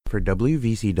For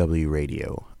WVCW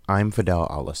Radio, I'm Fidel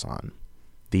Alasan.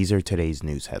 These are today's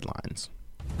news headlines.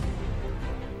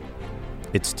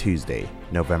 It's Tuesday,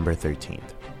 November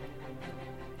 13th.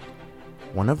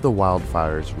 One of the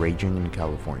wildfires raging in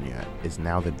California is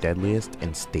now the deadliest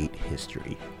in state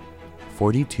history.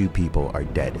 42 people are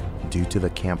dead due to the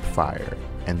Camp Fire,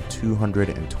 and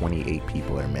 228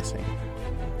 people are missing.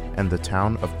 And the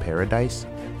town of Paradise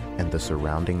and the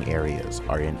surrounding areas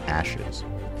are in ashes.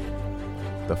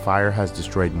 The fire has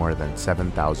destroyed more than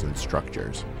 7,000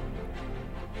 structures.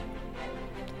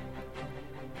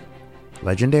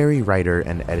 Legendary writer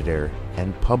and editor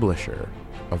and publisher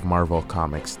of Marvel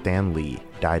Comics Stan Lee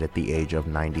died at the age of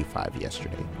 95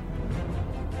 yesterday.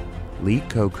 Lee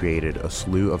co-created a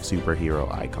slew of superhero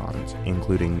icons,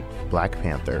 including Black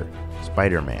Panther,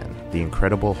 Spider-Man, The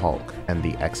Incredible Hulk, and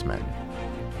the X-Men.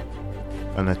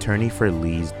 An attorney for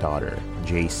Lee's daughter,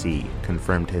 JC,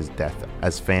 confirmed his death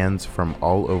as fans from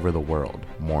all over the world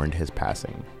mourned his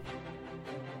passing.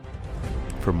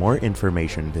 For more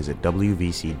information, visit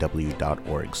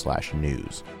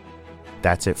wvcw.org/news.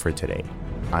 That's it for today.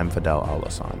 I'm Fidel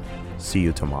Alasan. See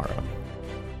you tomorrow.